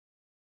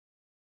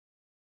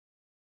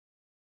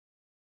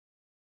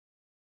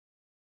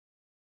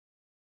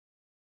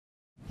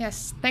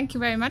Yes, thank you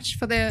very much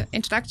for the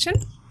introduction.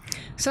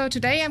 So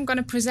today I'm going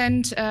to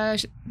present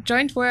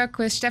joint work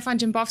with Stefan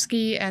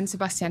Jimbowski and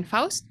Sebastian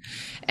Faust.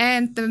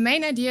 And the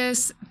main idea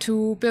is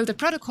to build a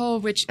protocol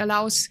which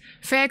allows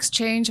fair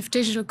exchange of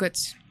digital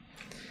goods.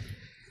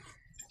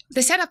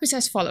 The setup is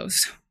as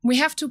follows. We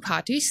have two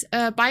parties,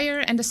 a buyer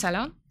and a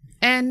seller.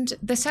 And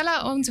the seller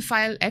owns a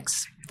file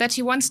X that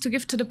he wants to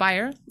give to the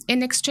buyer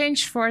in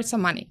exchange for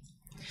some money.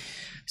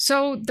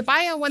 So the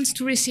buyer wants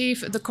to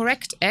receive the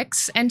correct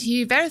X, and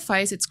he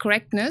verifies its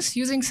correctness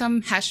using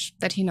some hash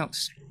that he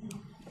knows.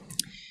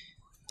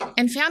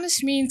 And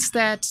fairness means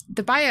that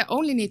the buyer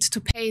only needs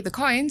to pay the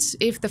coins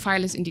if the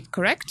file is indeed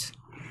correct.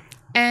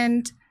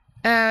 And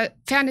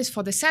fairness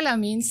for the seller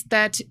means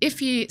that if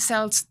he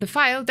sells the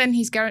file, then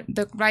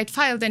the right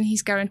file, then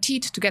he's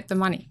guaranteed to get the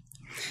money.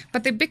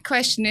 But the big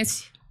question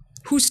is,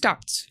 who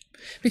starts?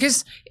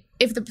 Because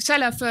if the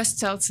seller first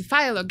sells the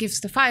file or gives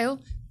the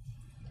file,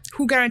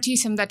 who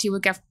guarantees him that he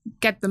will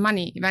get the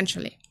money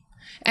eventually?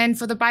 And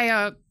for the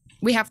buyer,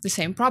 we have the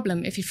same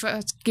problem. If he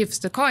first gives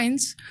the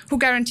coins, who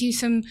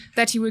guarantees him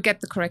that he will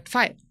get the correct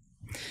file?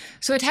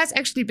 So it has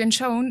actually been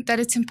shown that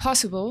it's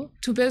impossible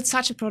to build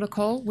such a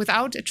protocol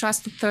without a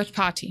trusted third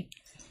party.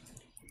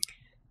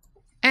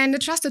 And a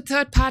trusted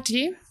third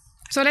party,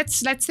 so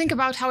let's think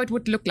about how it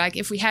would look like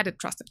if we had a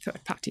trusted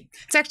third party.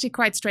 It's actually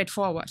quite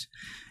straightforward.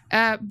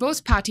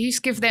 Both parties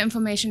give their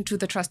information to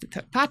the trusted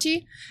third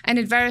party, and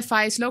it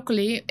verifies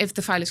locally if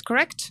the file is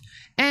correct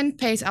and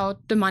pays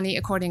out the money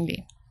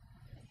accordingly.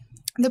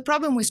 The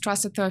problem with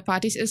trusted third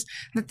parties is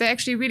that they're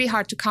actually really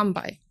hard to come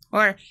by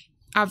or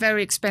are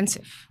very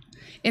expensive.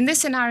 In this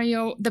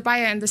scenario, the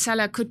buyer and the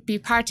seller could be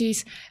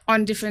parties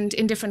in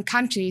different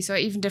countries or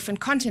even different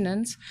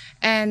continents,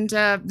 and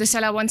the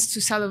seller wants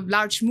to sell a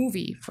large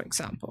movie, for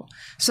example.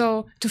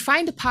 So to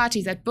find a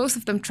party that both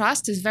of them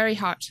trust is very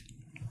hard.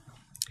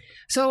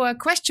 So a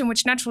question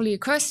which naturally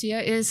occurs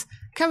here is,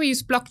 can we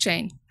use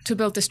blockchain to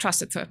build this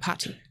trusted third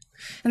party?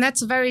 And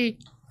that's a very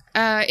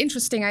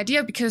interesting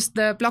idea because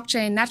the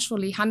blockchain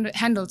naturally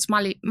handles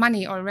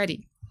money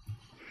already.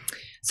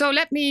 So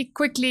let me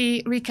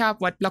quickly recap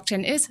what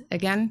blockchain is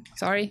again,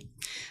 sorry.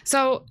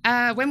 So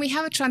when we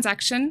have a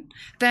transaction,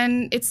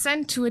 then it's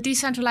sent to a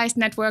decentralized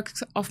network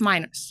of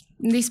miners.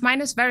 And these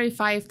miners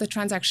verify if the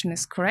transaction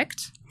is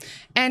correct.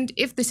 And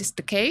if this is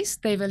the case,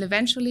 they will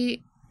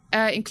eventually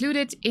include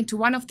it into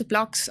one of the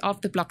blocks of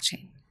the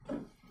blockchain.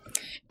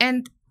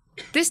 And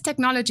this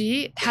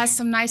technology has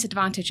some nice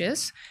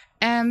advantages.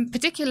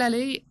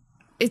 Particularly,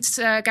 it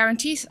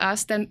guarantees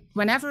us that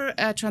whenever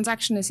a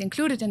transaction is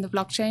included in the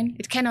blockchain,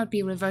 it cannot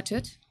be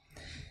reverted.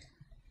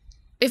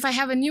 If I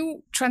have a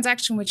new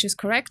transaction which is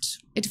correct,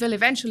 it will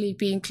eventually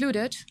be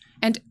included,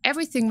 and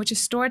everything which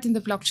is stored in the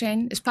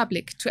blockchain is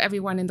public to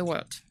everyone in the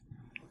world.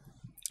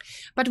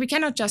 But we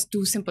cannot just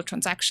do simple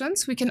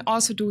transactions, we can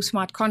also do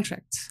smart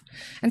contracts.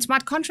 And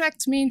smart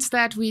contracts means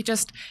that we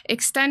just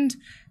extend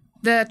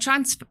the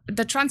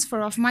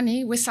transfer of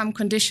money with some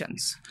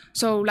conditions.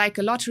 So like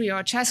a lottery or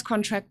a chess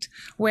contract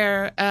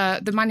where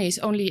the money is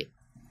only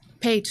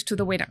paid to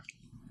the winner.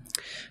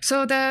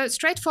 So the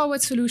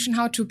straightforward solution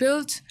how to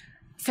build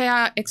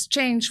fair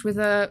exchange with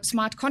a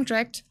smart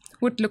contract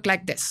would look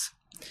like this.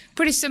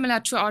 Pretty similar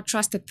to our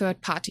trusted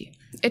third party.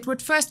 It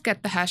would first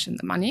get the hash and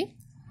the money,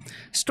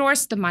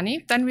 stores the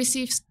money, then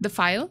receives the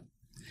file.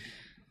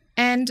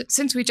 And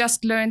since we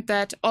just learned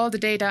that all the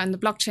data in the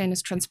blockchain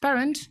is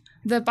transparent,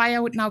 the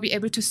buyer would now be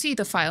able to see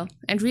the file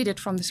and read it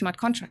from the smart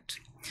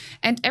contract.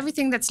 And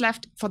everything that's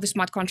left for the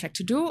smart contract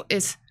to do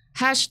is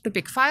hash the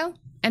big file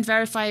and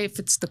verify if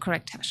it's the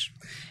correct hash.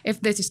 If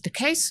this is the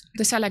case,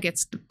 the seller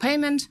gets the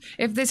payment.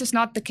 If this is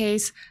not the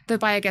case, the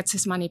buyer gets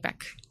his money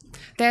back.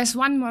 There's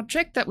one more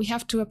trick that we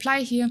have to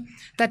apply here,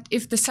 that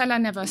if the seller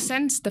never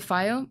sends the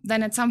file,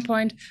 then at some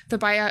point the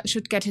buyer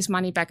should get his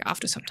money back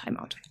after some time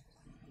out.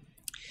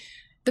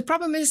 The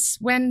problem is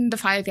when the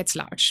file gets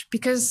large,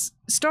 because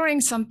storing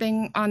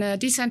something on a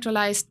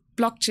decentralized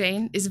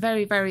blockchain is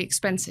very, very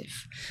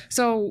expensive.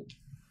 So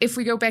if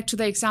we go back to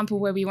the example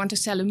where we want to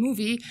sell a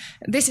movie,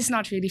 this is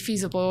not really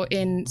feasible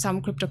in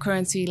some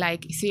cryptocurrency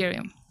like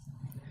Ethereum.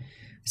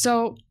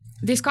 So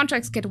these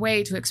contracts get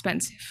way too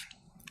expensive.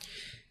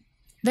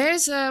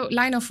 There's a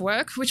line of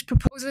work which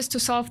proposes to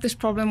solve this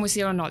problem with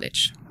zero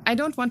knowledge. I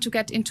don't want to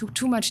get into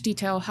too much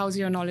detail how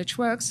zero knowledge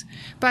works,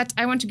 but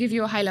I want to give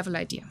you a high-level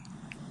idea.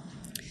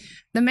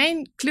 The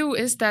main clue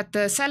is that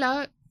the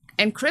seller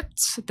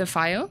encrypts the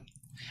file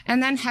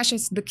and then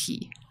hashes the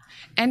key.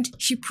 And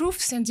he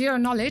proves in zero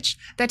knowledge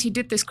that he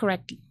did this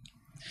correctly.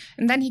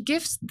 And then he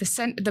gives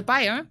the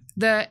buyer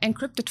the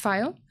encrypted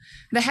file,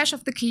 the hash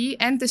of the key,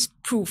 and this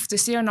proof, the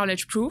zero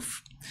knowledge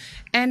proof.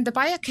 And the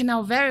buyer can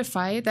now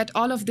verify that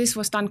all of this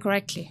was done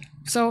correctly.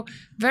 So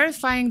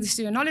verifying the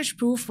zero knowledge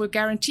proof will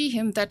guarantee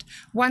him that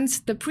once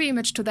the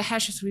pre-image to the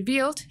hash is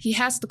revealed, he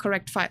has the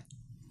correct file.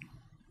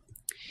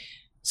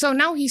 So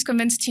now he's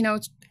convinced,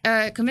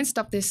 convinced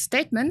of this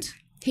statement.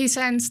 He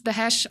sends the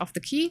hash of the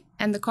key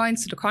and the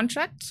coins to the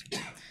contract.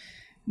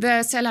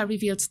 The seller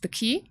reveals the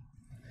key.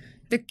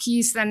 The key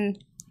is then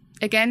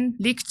again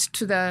leaked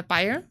to the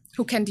buyer,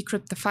 who can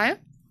decrypt the file.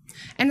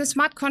 And the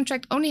smart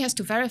contract only has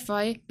to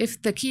verify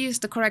if the key is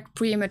the correct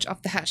preimage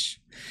of the hash.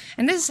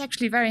 And this is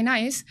actually very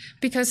nice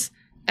because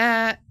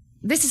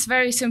this is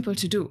very simple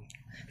to do.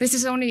 This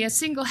is only a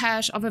single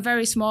hash of a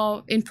very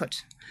small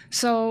input.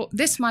 So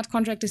this smart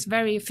contract is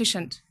very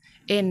efficient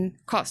in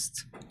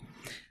cost.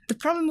 The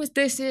problem with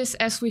this is,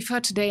 as we've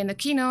heard today in the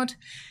keynote,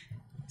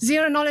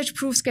 zero-knowledge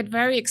proofs get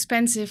very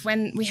expensive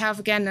when we have,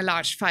 again, a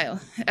large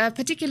file.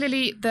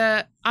 Particularly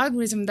the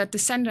algorithm that the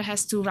sender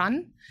has to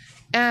run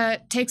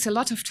takes a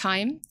lot of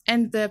time,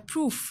 and the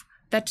proof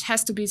that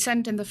has to be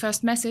sent in the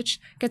first message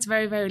gets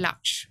very, very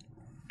large.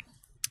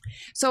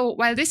 So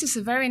while this is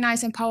a very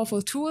nice and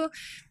powerful tool,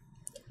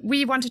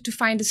 we wanted to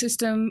find a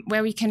system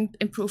where we can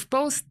improve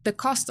both the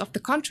cost of the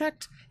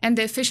contract and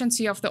the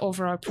efficiency of the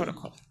overall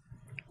protocol.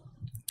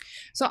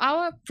 So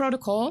our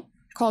protocol,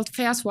 called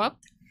FairSwap,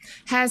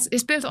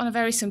 is built on a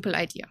very simple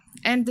idea.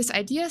 And this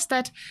idea is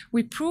that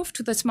we prove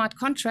to the smart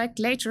contract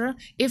later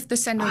if the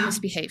sender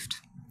misbehaved.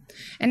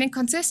 And it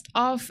consists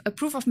of a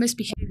proof of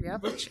misbehavior,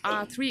 which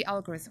are 3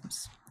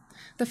 algorithms.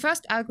 The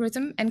first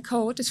algorithm,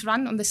 encode, is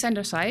run on the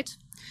sender side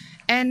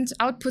and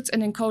outputs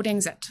an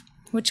encoding Z,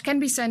 which can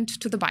be sent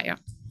to the buyer.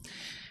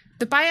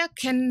 The buyer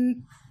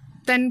can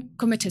then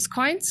commit his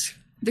coins,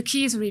 the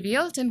key is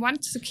revealed, and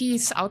once the key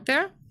is out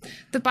there,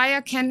 the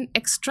buyer can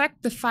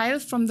extract the file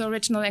from the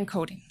original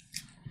encoding.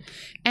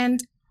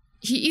 And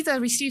he either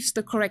receives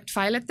the correct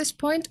file at this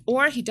point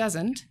or he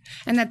doesn't.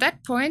 And at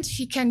that point,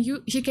 he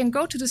can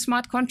go to the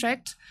smart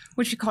contract,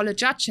 which we call a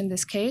judge in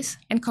this case,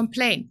 and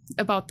complain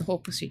about the whole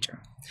procedure.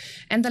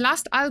 And the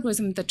last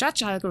algorithm, the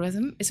judge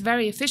algorithm, is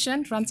very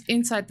efficient, runs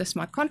inside the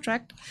smart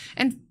contract,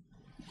 and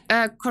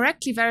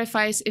correctly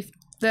verifies if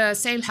the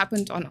sale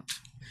happened or not.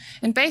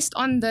 And based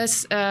on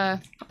this,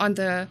 on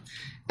the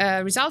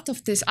result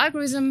of this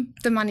algorithm,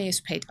 the money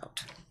is paid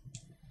out.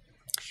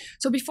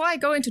 So before I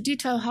go into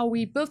detail how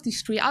we built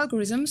these 3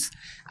 algorithms,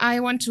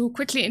 I want to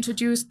quickly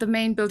introduce the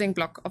main building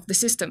block of the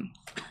system,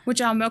 which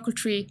are Merkle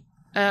tree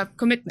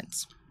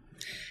commitments.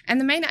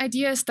 And the main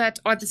idea is that,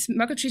 this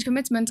Merkle tree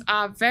commitments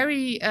are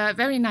very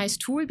nice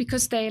tool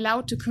because they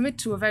allow to commit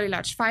to a very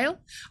large file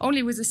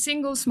only with a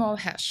single small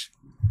hash.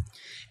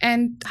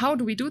 And how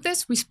do we do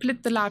this? We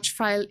split the large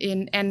file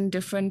in n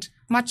different,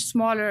 much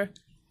smaller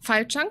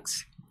file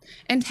chunks,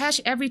 and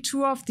hash every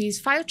 2 of these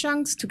file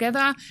chunks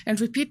together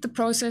and repeat the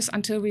process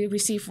until we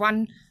receive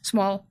 1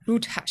 small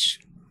root hash.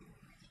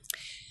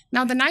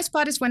 Now, the nice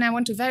part is when I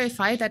want to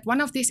verify that one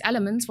of these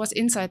elements was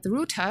inside the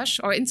root hash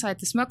or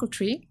inside this Merkle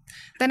tree,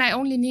 then I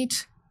only need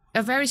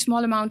a very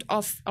small amount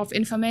of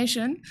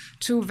information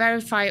to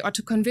verify or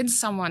to convince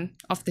someone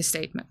of this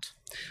statement.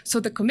 So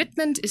the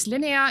commitment is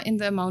linear in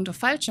the amount of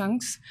file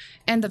chunks,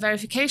 and the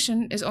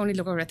verification is only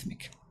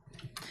logarithmic.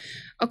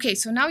 Okay,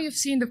 so now you've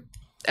seen the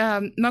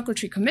Merkle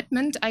tree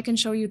commitment. I can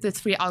show you the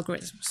 3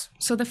 algorithms.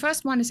 So the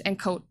first one is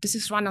encode. This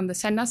is run on the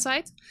sender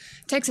side,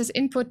 takes as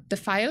input the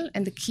file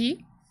and the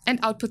key,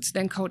 and outputs the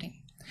encoding.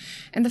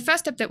 And the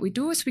first step that we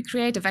do is we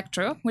create a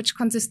vector, which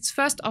consists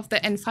first of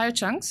the n file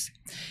chunks,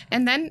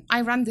 and then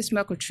I run this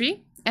Merkle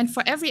tree, and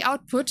for every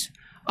output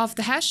of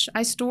the hash,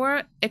 I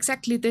store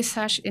exactly this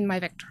hash in my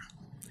vector.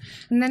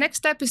 And the next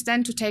step is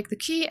then to take the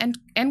key and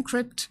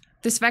encrypt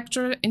this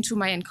vector into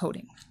my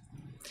encoding.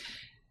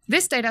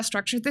 This data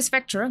structure, this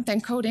vector, the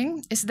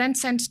encoding, is then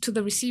sent to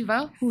the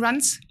receiver who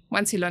runs,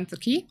 once he learned the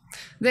key,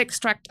 the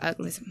extract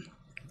algorithm.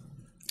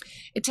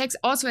 It takes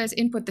also as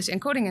input this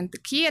encoding and the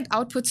key and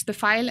outputs the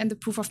file and the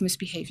proof of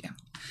misbehavior.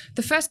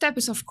 The first step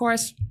is, of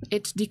course,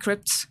 it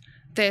decrypts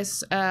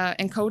this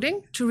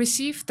encoding to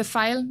receive the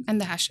file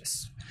and the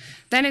hashes.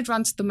 Then it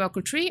runs the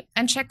Merkle tree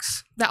and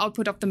checks the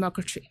output of the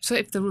Merkle tree. So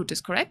if the root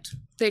is correct,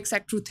 the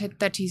exact root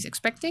that he's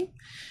expecting,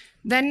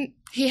 then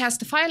he has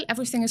the file,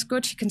 everything is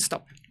good, he can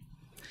stop.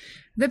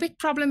 The big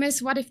problem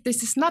is, what if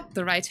this is not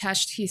the right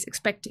hash he's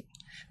expecting?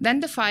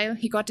 Then the file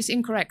he got is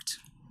incorrect.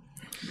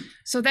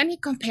 So then he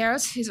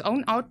compares his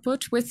own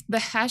output with the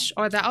hash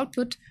or the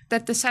output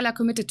that the seller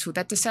committed to,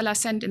 that the seller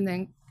sent in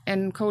the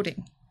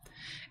encoding.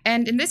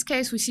 And in this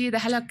case, we see the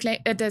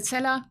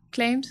seller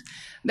claimed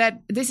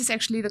that this is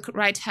actually the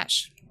right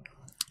hash.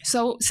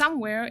 So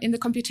somewhere in the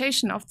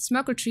computation of this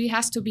Merkle tree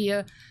has to be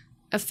a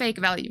fake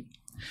value.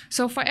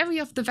 So for every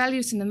of the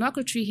values in the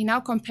Merkle tree, he now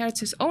compares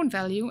his own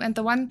value and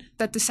the one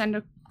that the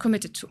sender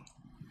committed to.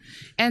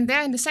 And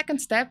there in the second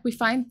step, we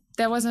find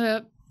there was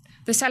the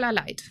seller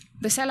lied.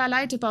 The seller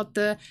lied about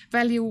the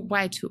value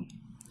y2.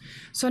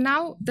 So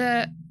now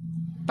the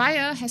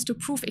buyer has to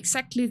prove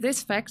exactly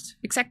this fact,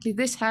 exactly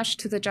this hash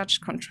to the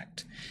judge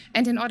contract.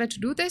 And in order to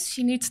do this,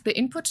 he needs the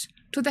input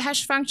to the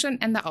hash function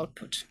and the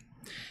output.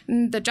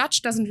 And the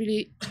judge doesn't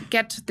really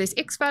get these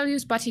x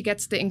values, but he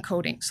gets the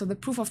encoding. So the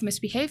proof of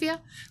misbehavior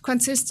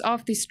consists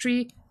of these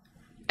 3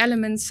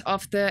 elements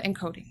of the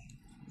encoding.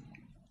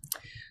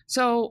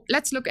 So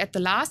let's look at the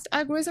last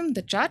algorithm,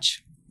 the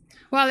judge.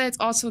 Well, it's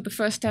also the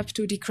first step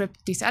to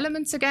decrypt these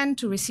elements again,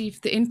 to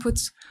receive the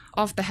inputs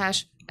of the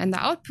hash and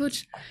the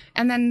output.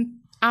 And then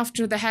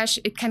after the hash,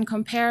 it can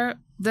compare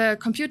the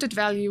computed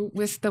value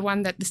with the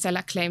one that the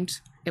seller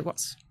claimed it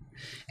was.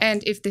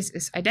 And if this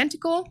is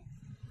identical,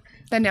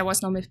 then there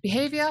was no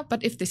misbehavior.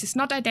 But if this is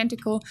not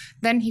identical,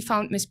 then he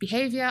found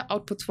misbehavior,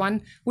 outputs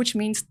 1, which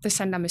means the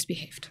sender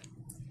misbehaved.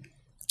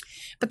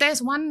 But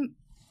there's one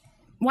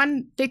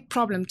big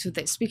problem to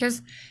this,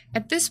 because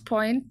at this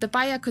point, the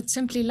buyer could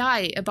simply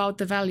lie about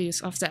the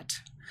values of Z.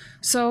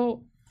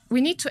 So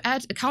we need to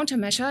add a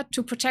countermeasure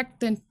to protect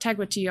the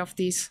integrity of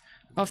these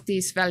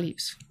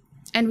values.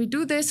 And we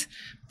do this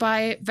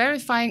by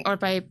verifying or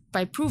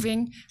by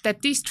proving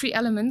that these 3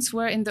 elements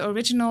were in the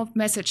original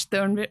message,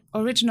 the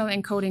original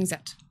encoding Z.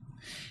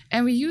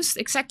 And we use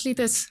exactly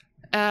this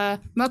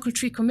Merkle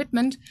tree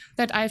commitment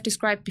that I've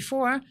described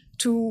before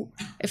to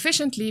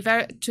efficiently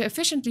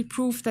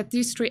prove that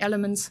these 3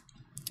 elements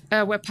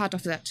were part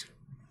of that.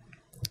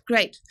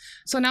 Great.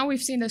 So now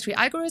we've seen the 3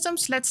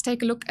 algorithms. Let's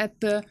take a look at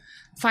the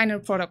final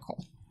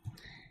protocol.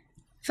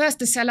 First,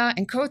 the seller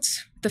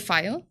encodes the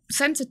file,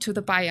 sends it to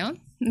the buyer.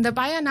 The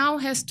buyer now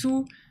has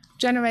to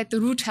generate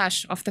the root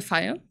hash of the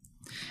file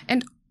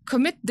and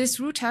commit this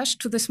root hash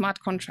to the smart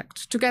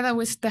contract together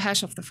with the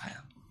hash of the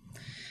file.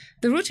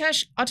 The root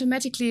hash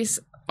automatically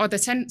is, or the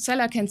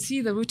seller can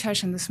see the root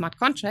hash in the smart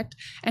contract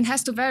and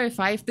has to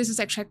verify if this is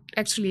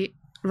actually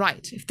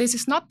right. If this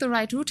is not the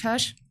right root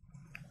hash,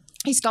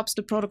 he stops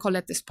the protocol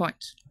at this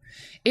point.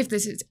 If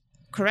this is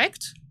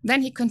correct,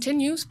 then he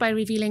continues by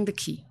revealing the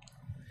key.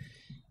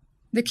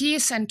 The key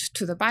is sent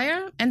to the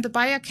buyer, and the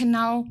buyer can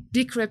now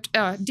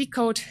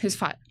decode his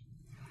file.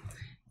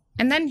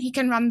 And then he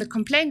can run the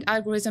complaint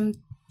algorithm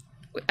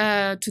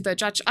to the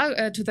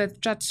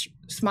judge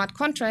smart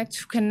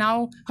contract,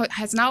 who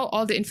has now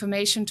all the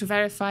information to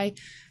verify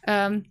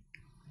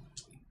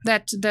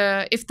that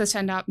if the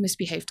sender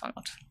misbehaved or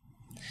not.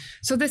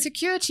 So the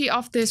security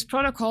of this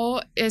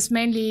protocol is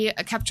mainly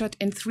captured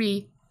in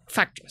 3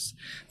 factors.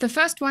 The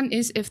first one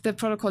is if the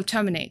protocol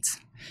terminates.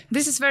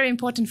 This is very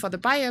important for the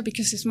buyer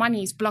because his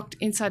money is blocked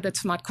inside that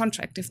smart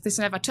contract. If this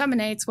never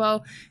terminates,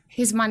 well,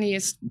 his money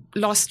is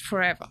lost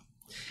forever.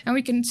 And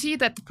we can see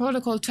that the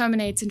protocol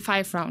terminates in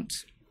 5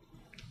 rounds.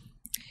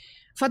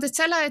 For the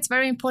seller, it's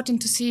very important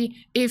to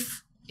see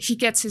if he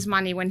gets his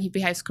money when he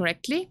behaves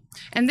correctly.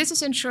 And this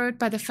is ensured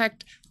by the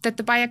fact that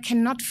the buyer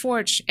cannot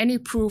forge any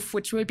proof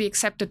which will be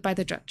accepted by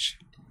the judge.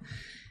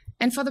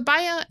 And for the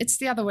buyer, it's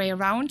the other way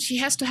around. He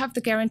has to have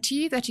the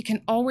guarantee that he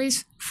can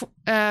always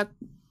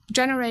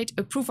generate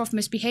a proof of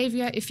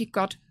misbehavior if he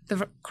got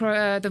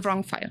the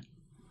wrong file.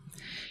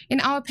 In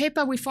our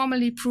paper, we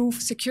formally prove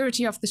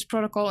security of this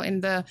protocol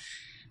in the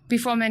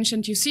before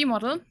mentioned UC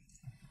model,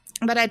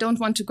 but I don't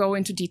want to go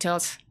into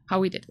details how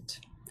we did it.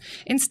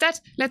 Instead,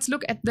 let's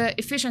look at the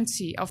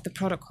efficiency of the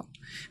protocol.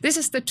 This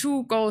is the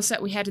 2 goals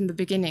that we had in the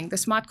beginning. The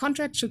smart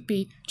contract should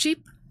be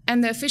cheap,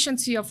 and the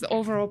efficiency of the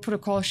overall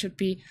protocol should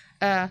be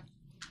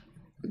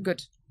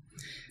good.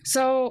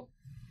 So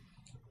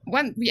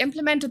when we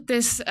implemented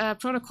this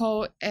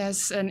protocol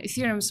as an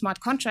Ethereum smart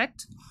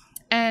contract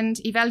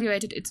and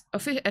evaluated its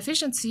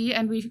efficiency,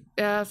 and we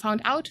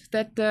found out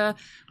that the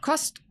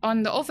cost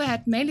on the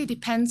overhead mainly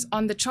depends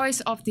on the choice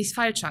of these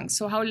file chunks,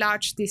 so how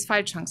large these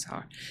file chunks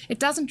are. It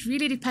doesn't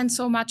really depend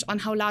so much on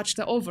how large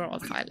the overall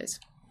file is.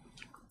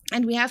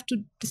 And we have to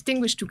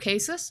distinguish 2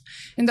 cases.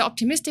 In the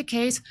optimistic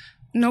case,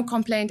 no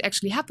complaint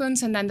actually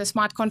happens, and then the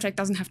smart contract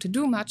doesn't have to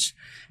do much.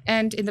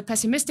 And in the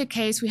pessimistic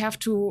case, we have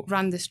to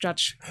run this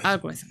judge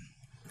algorithm.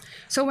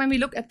 So when we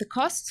look at the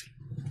cost,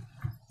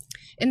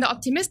 in the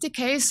optimistic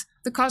case,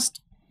 the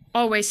cost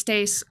always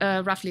stays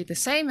roughly the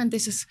same, and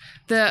this is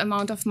the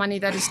amount of money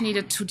that is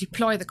needed to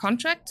deploy the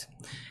contract.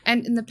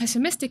 And in the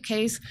pessimistic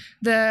case,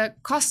 the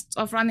cost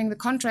of running the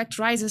contract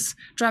rises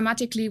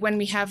dramatically when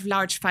we have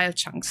large file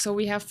chunks. So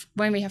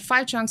when we have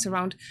file chunks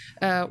around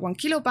 1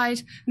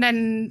 kilobyte,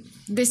 then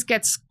this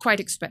gets quite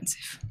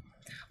expensive.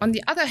 On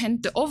the other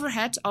hand, the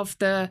overhead of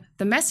the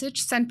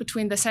message sent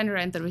between the sender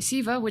and the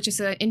receiver, which is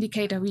an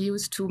indicator we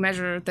use to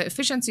measure the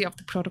efficiency of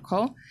the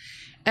protocol,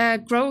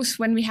 grows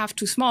when we have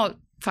too small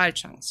file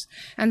chunks.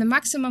 And the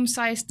maximum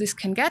size this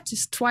can get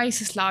is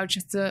twice as large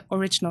as the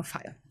original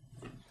file.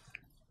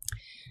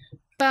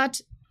 But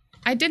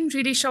I didn't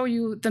really show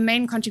you the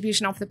main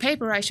contribution of the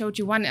paper. I showed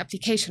you one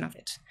application of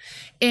it.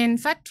 In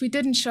fact, we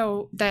didn't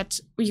show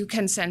that you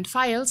can send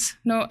files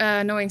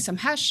knowing some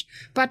hash,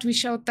 but we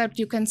showed that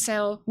you can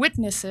sell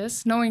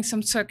witnesses knowing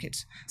some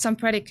circuit, some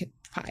predicate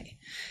pi.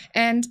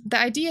 And the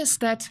idea is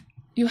that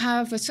you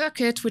have a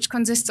circuit which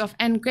consists of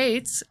n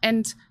gates,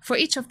 and for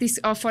each of these,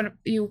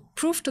 you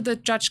prove to the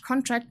judge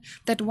contract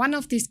that one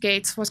of these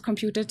gates was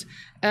computed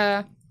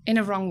in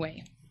a wrong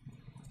way.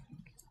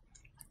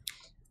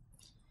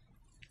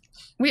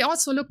 We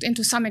also looked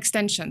into some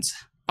extensions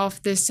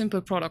of this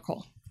simple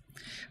protocol.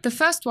 The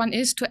first one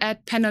is to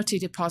add penalty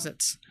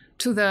deposits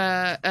to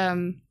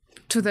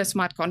the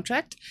smart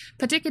contract,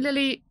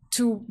 particularly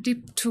to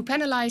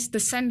penalize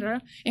the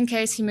sender in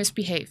case he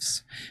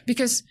misbehaves,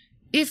 because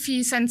if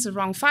he sends the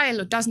wrong file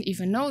or doesn't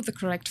even know the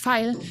correct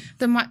file,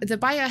 the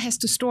buyer has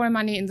to store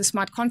money in the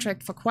smart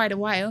contract for quite a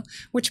while,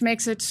 which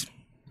makes it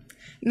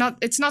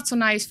it's not so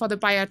nice for the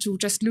buyer to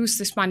just lose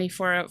this money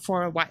for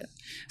a while.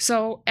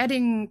 So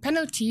adding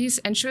penalties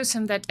ensures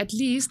him that at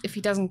least if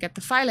he doesn't get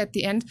the file at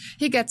the end,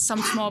 he gets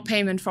some small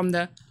payment from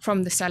the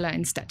seller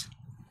instead.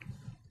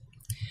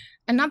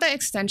 Another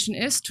extension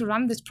is to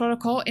run this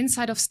protocol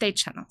inside of state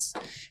channels.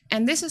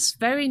 And this is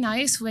very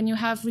nice when you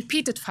have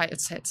repeated file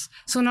sets.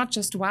 So not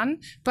just one,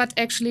 but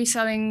actually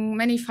selling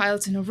many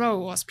files in a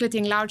row, or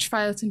splitting large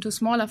files into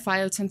smaller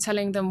files and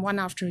selling them one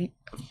after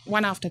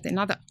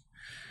another.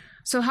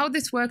 So how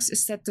this works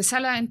is that the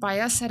seller and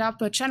buyer set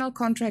up a channel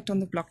contract on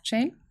the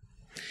blockchain.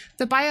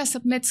 The buyer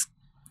submits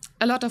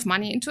a lot of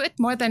money into it,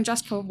 more than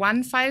just for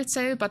one file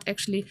sale, but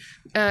actually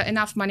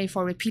enough money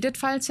for repeated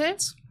file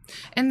sales.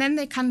 And then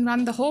they can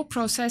run the whole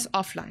process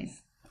offline.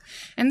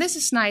 And this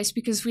is nice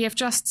because we have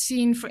just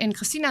seen in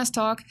Christina's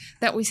talk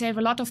that we save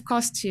a lot of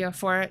costs here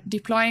for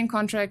deploying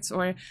contracts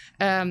or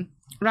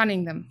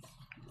running them.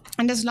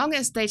 And as long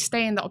as they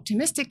stay in the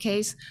optimistic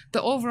case,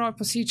 the overall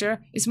procedure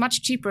is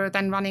much cheaper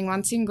than running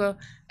one single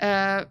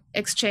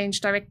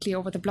exchange directly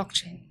over the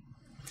blockchain.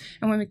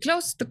 And when we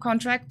close the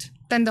contract,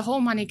 then the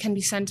whole money can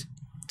be sent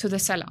to the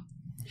seller.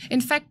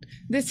 In fact,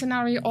 this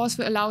scenario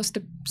also allows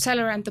the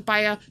seller and the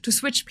buyer to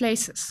switch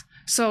places.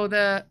 So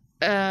the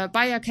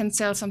buyer can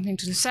sell something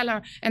to the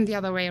seller and the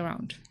other way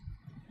around.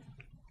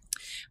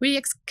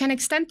 We can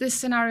extend this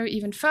scenario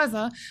even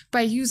further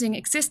by using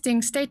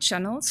existing state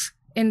channels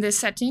in this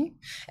setting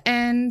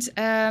and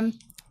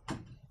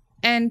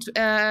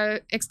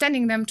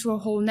extending them to a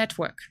whole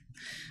network.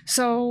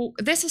 So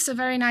this is a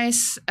very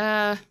nice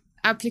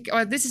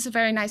this is a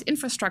very nice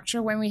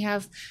infrastructure when we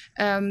have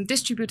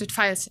distributed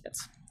file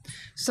sets.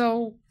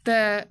 So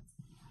the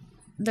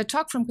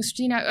talk from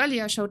Christina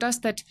earlier showed us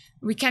that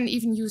we can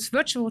even use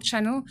virtual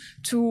channel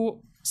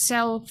to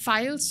sell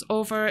files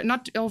over,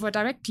 not over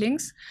direct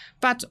links,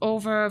 but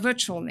over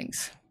virtual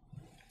links,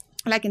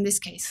 like in this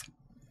case.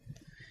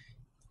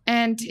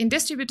 And in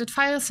distributed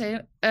file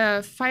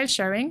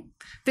sharing,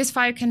 this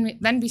file can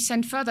then be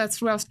sent further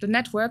throughout the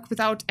network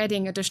without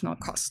adding additional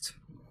cost.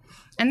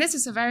 And this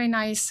is a very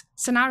nice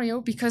scenario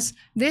because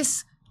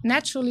this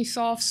naturally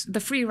solves the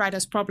free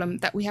riders problem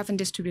that we have in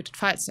distributed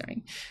file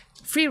sharing.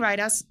 Free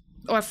riders,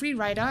 or free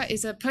rider,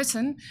 is a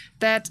person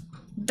that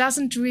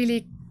doesn't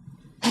really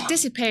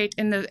participate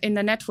in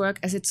the network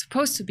as it's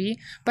supposed to be,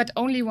 but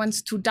only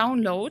wants to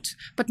download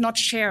but not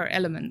share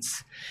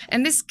elements.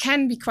 And this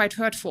can be quite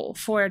hurtful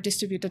for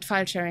distributed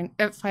file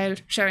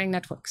sharing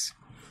networks.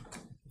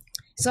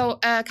 So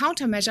a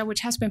countermeasure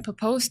which has been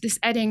proposed is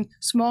adding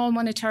small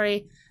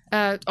monetary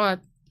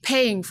or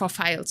paying for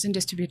files in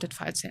distributed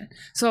file sharing.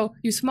 So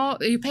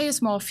you pay a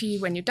small fee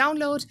when you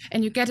download,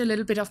 and you get a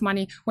little bit of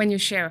money when you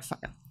share a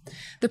file.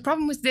 The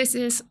problem with this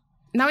is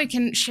now you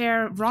can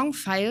share wrong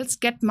files,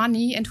 get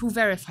money, and who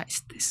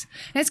verifies this?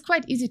 And it's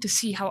quite easy to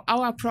see how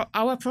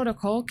our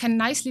protocol can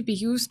nicely be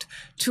used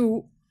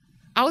to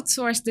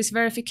outsource this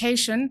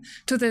verification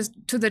to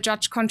the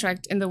judge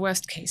contract in the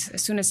worst case,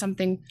 as soon as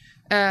something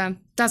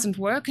doesn't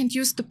work, and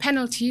use the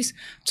penalties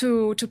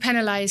to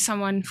penalize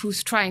someone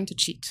who's trying to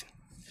cheat.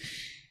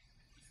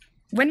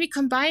 When we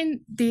combine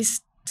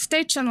these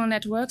state channel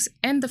networks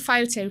and the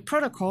file sale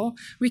protocol,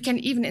 we can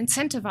even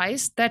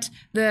incentivize that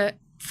the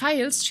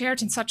files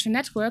shared in such a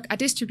network are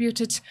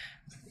distributed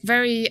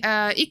very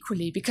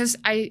equally, because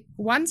I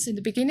once in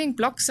the beginning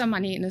block some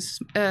money in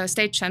a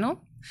state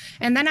channel,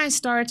 and then I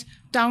start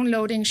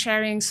downloading,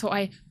 sharing. So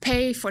I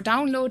pay for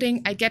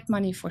downloading, I get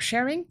money for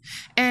sharing.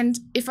 And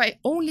if I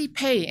only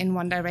pay in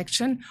one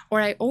direction,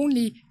 or I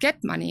only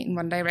get money in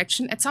one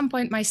direction, at some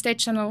point my state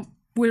channel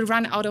will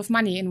run out of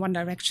money in one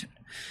direction.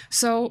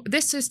 So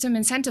this system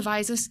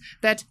incentivizes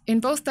that in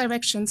both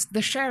directions,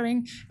 the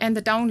sharing and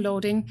the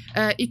downloading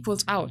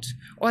equals out,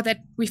 or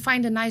that we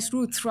find a nice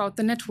route throughout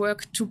the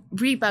network to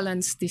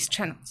rebalance these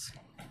channels.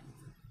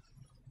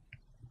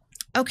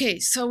 Okay,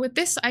 so with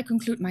this, I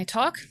conclude my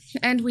talk.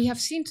 And we have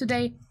seen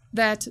today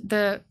that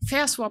the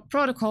FairSwap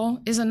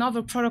protocol is a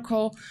novel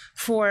protocol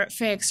for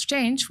fair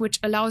exchange, which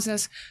allows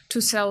us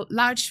to sell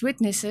large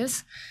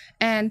witnesses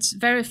and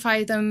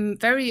verify them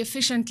very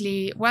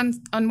efficiently.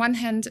 On one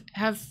hand,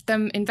 have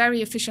them in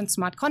very efficient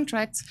smart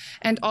contracts,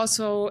 and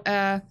also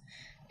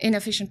in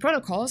efficient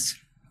protocols.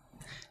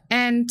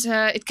 And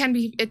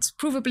it's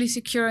provably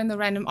secure in the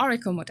random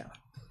oracle model.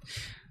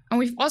 And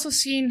we've also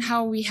seen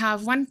how we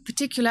have one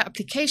particular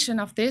application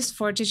of this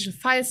for digital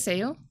file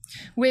sale,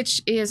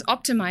 which is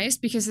optimized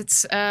because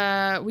it's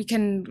we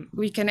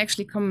can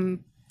actually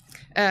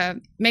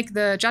make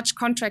the judge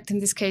contract in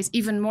this case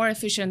even more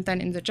efficient than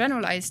in the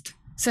generalized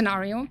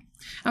scenario.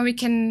 And we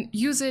can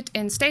use it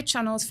in state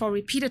channels for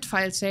repeated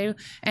file sale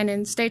and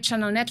in state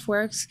channel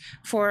networks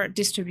for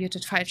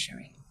distributed file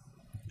sharing.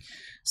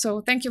 So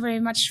thank you very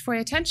much for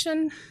your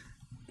attention.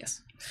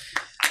 Yes.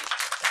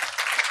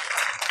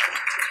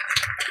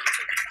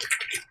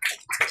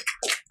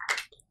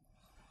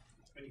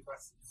 Any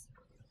questions?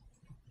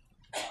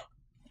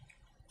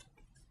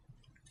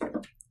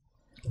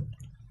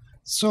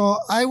 So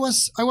I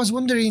was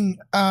wondering,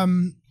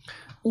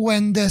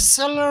 when the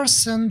seller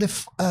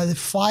sends the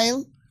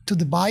file to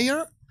the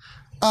buyer,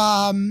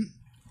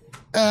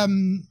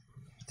 he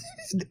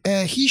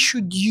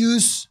should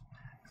use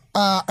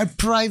a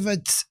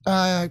private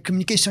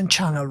communication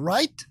channel,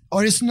 right?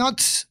 Or it's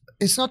not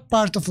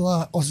part of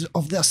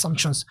the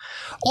assumptions.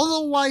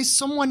 Otherwise,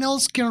 someone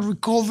else can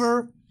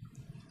recover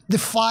the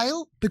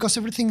file because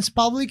everything is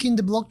public in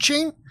the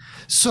blockchain.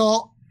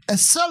 So a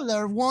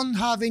seller won't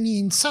have any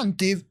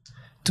incentive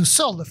to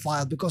sell the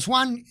file because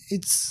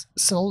it's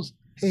sold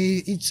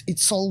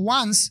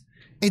once,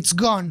 it's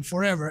gone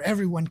forever.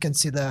 Everyone can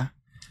see the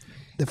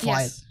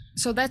file. Yes.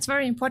 So that's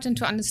very important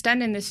to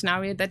understand in this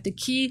scenario, that the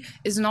key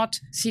is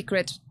not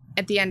secret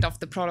at the end of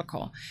the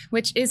protocol,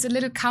 which is a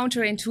little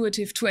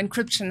counterintuitive to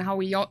encryption, how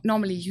we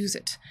normally use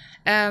it.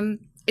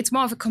 It's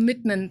more of a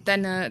commitment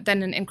than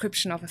an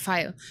encryption of a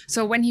file.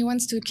 So when he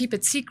wants to keep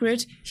it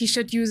secret, he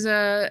should use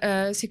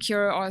a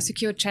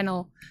secure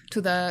channel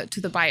to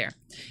the buyer.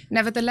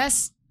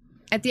 Nevertheless,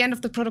 at the end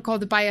of the protocol,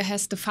 the buyer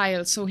has the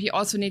file, so he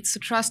also needs to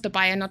trust the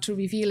buyer not to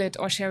reveal it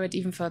or share it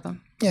even further.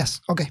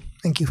 Yes. Okay.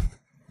 Thank you.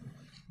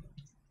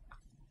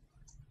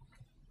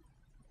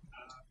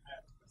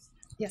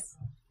 Yes.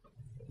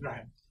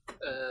 Right.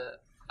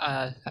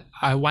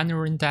 I'm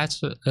wondering that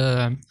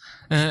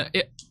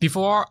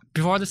before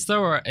the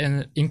server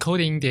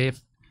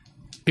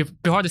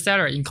before the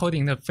seller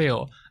encoding the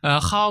field,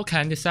 how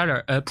can the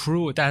seller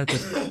prove that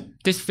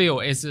this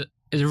field is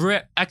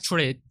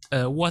actually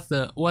what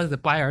the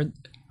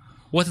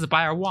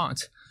buyer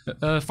wants?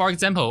 For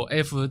example,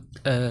 if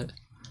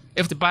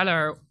the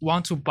buyer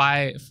want to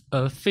buy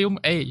film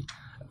A,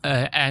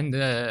 and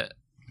the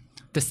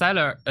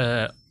seller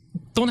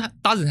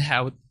doesn't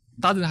have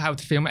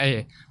the film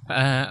A,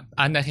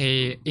 and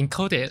he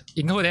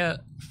encoded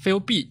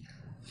film B,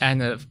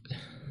 and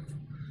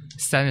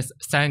send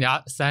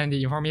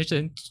the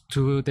information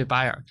to the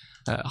buyer.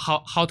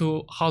 How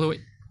to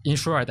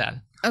ensure that?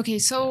 Okay,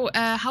 so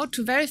how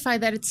to verify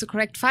that it's the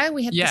correct file?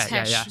 We had this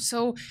hash. Yeah.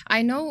 So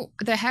I know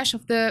the hash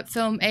of the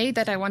film A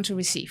that I want to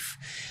receive.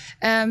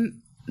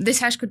 This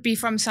hash could be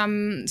from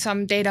some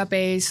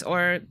database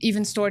or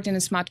even stored in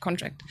a smart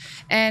contract.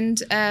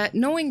 And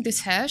knowing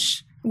this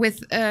hash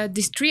with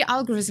these three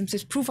algorithms,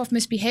 this proof of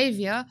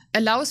misbehavior,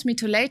 allows me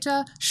to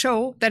later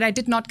show that I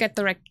did not get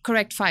the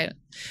correct file.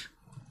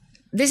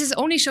 This is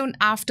only shown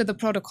after the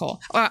protocol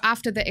or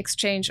after the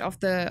exchange of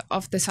the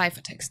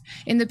ciphertext.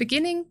 In the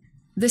beginning,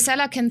 the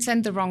seller can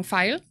send the wrong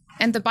file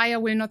and the buyer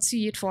will not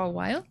see it for a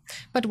while.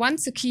 But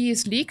once the key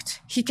is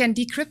leaked, he can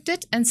decrypt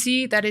it and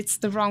see that it's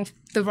the wrong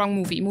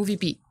movie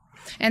B.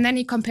 And then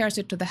he compares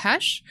it to the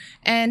hash.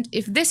 And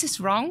if this is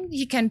wrong,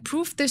 he can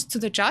prove this to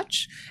the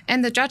judge,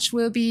 and the judge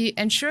will be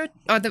ensured,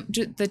 or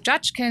the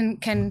judge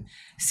can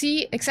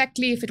see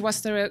exactly if it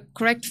was the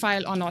correct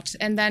file or not,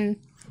 and then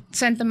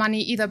send the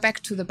money either back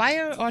to the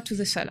buyer or to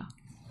the seller.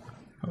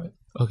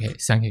 Okay,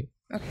 thank you.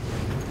 Okay.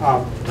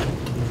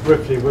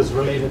 Briefly, was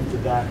related to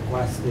that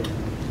question.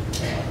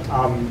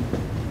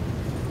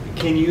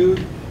 Can you,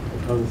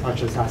 it's not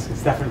just asking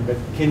Stefan, but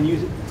can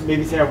you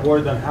maybe say a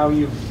word on how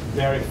you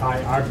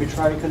verify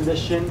arbitrary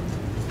condition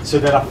so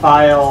that a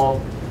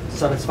file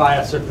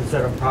satisfies a certain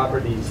set of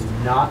properties,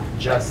 not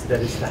just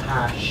that it's the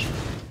hash?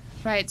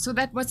 Right, so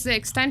that was the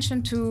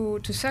extension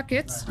to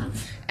circuits.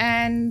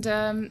 And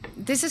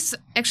this is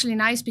actually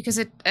nice because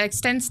it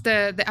extends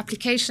the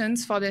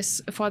applications for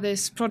this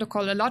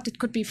protocol a lot. It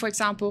could be, for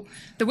example,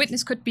 the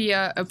witness could be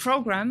a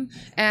program,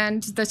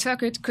 and the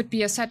circuit could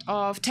be a set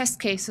of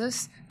test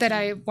cases that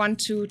I want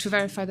to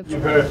verify the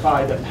program. You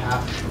verify the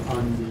path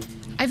on the...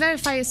 I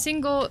verify a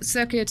single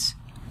circuit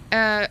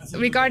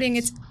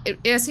regarding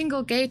a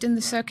single gate in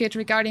the circuit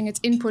regarding its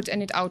input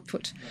and its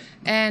output.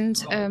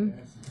 And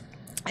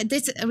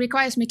this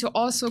requires me to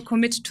also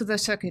commit to the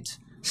circuit.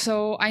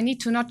 So I need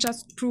to not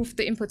just prove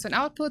the inputs and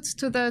outputs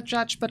to the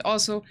judge, but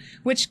also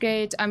which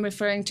gate I'm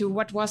referring to,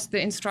 what was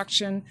the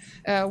instruction,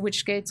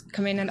 which gates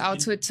come in and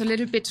out. So it's a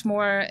little bit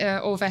more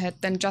overhead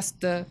than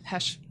just the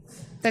hash.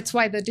 That's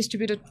why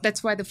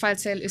the file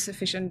sale is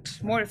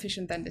more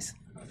efficient than this,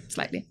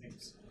 slightly.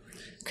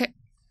 Okay.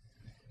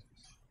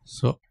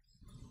 So.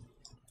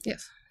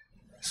 Yes.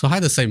 So I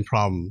had the same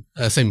problem,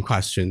 same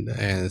question.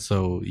 And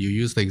so you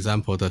use the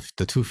example of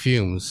the two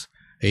films,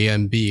 A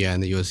and B,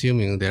 and you're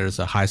assuming there's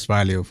a hash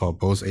value for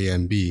both A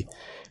and B.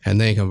 And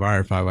then you can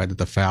verify whether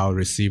the file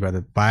received by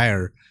the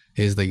buyer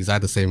is the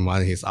exact same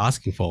one he's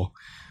asking for.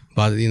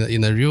 But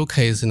in the real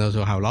case,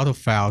 so have a lot of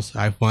files,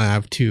 F1,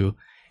 F2.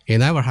 You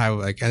never have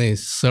like any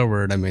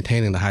server that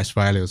maintaining the hash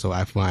values of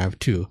F1,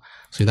 F2.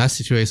 So in that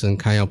situation,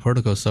 can your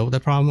protocol solve the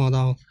problem or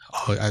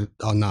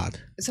not?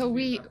 So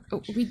we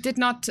did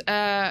not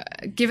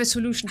give a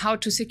solution how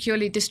to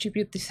securely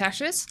distribute these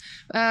hashes.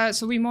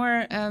 So we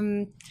more,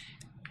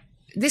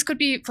 this could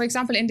be, for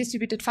example, in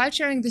distributed file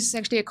sharing, this is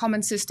actually a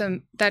common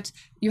system that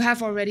you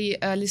have already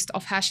a list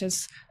of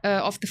hashes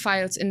of the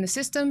files in the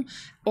system.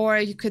 Or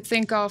you could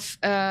think of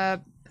a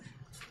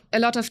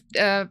lot of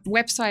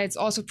websites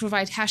also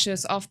provide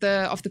hashes of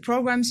the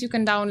programs you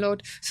can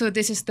download. So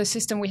this is the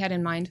system we had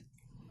in mind,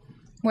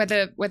 where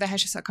the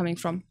hashes are coming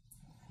from.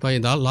 But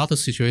in a lot of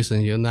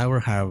situations, you never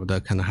have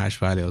the kind of hash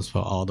values for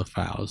all the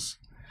files.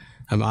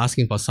 I'm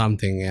asking for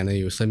something, and then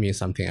you send me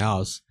something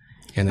else,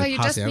 and Well, then you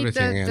pass just need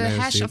everything, the and then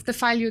hash see, of the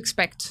file you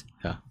expect.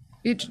 yeah.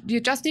 You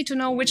just need to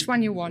know which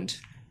one you want.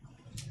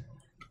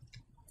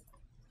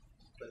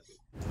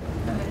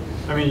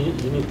 I mean,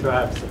 you need to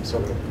have some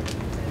sort of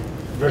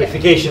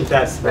verification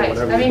test for Right.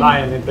 whatever I you mean- buy,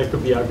 and that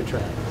could be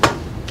arbitrary.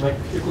 Like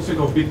you could think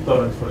of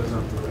BitTorrent, for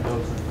example.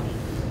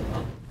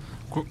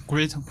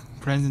 Great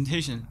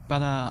presentation,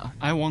 but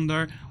I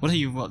wonder what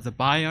if the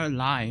buyer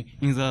lie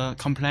in the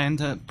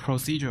complaint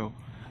procedure.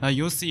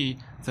 You see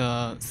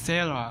the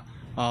seller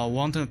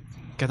want to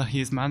get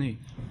his money.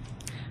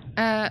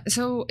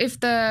 So if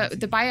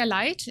the buyer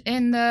lied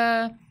in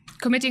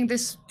committing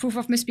this proof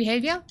of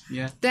misbehavior,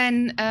 Yeah.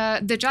 then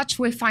the judge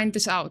will find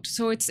this out.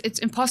 So it's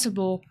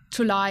impossible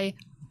to lie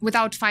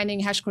without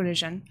finding hash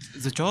collision.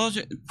 The judge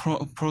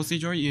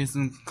procedure is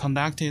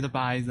conducted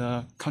by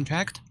the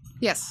contract.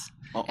 Yes.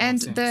 Oh,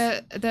 And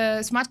thanks.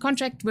 the smart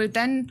contract will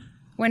then,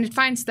 when it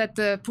finds that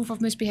the proof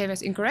of misbehavior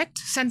is incorrect,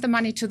 send the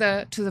money to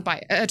the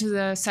buyer to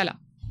the seller.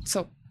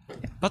 So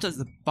But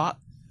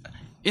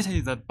it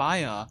is the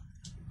buyer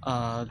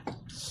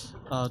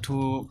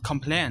to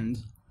complain.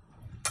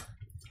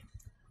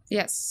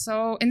 yes.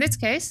 So in this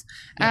case,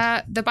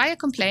 the buyer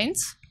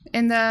complains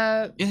in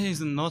the It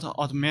is not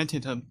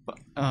automated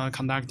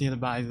conducted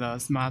by the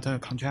smart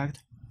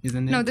contract,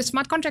 isn't it? no, the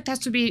smart contract has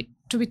to be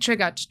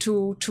triggered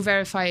to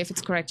verify if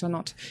it's correct or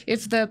not.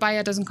 If the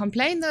buyer doesn't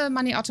complain, the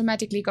money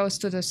automatically goes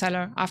to the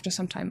seller after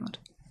some time out.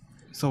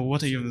 So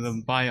what if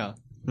the buyer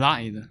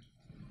lied?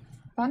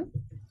 Fun?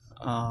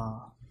 Uh,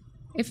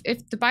 If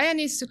the buyer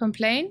needs to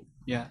complain,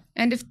 yeah.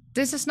 and if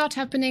this is not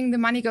happening, the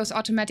money goes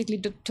automatically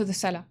to the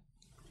seller.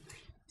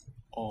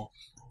 Oh.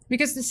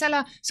 Because the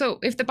seller, so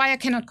if the buyer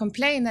cannot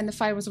complain, then the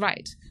file was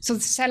right. So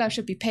the seller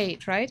should be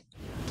paid, right?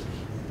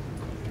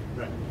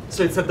 Right.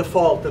 So it's a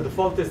default. The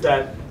default is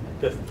that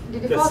the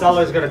default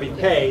seller is- is going to be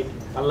paid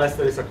unless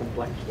there is a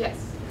complaint, Yes.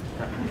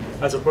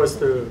 as opposed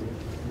to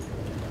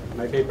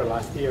my paper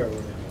last year.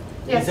 Where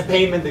Yes. It's a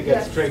payment that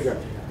gets Yes. triggered.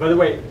 By the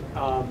way,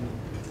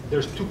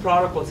 there's two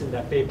protocols in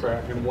that paper,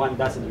 and one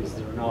doesn't use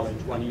zero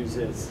knowledge. One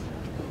uses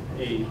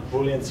a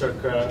Boolean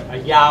circuit, a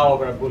YAO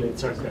over a Boolean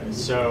circuit.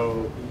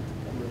 So,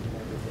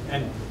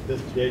 and the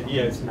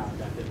idea is not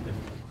that different.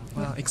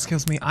 Well,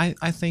 excuse me.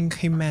 I think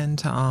he meant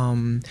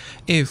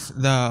if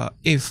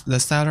the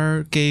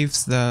seller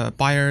gives the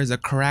buyer the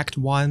correct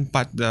one,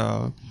 but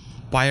the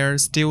buyer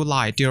still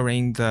lied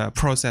during the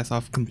process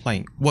of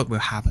complaint, what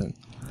will happen?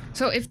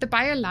 So if the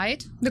buyer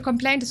lied, the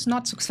complaint is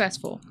not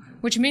successful,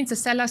 which means the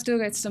seller still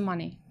gets the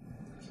money.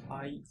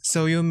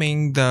 So you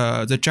mean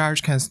the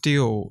judge can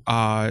still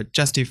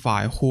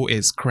justify who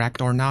is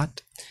correct or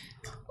not?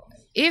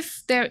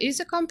 If there is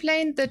a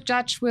complaint, the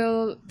judge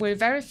will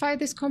verify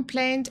this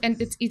complaint,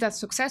 and it's either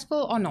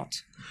successful or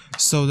not.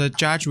 So the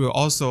judge will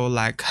also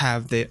like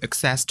have the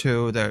access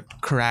to the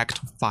correct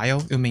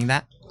file. You mean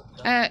that?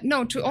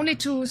 No, to only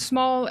two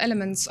small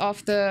elements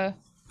of the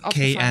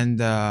K file. and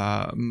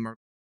the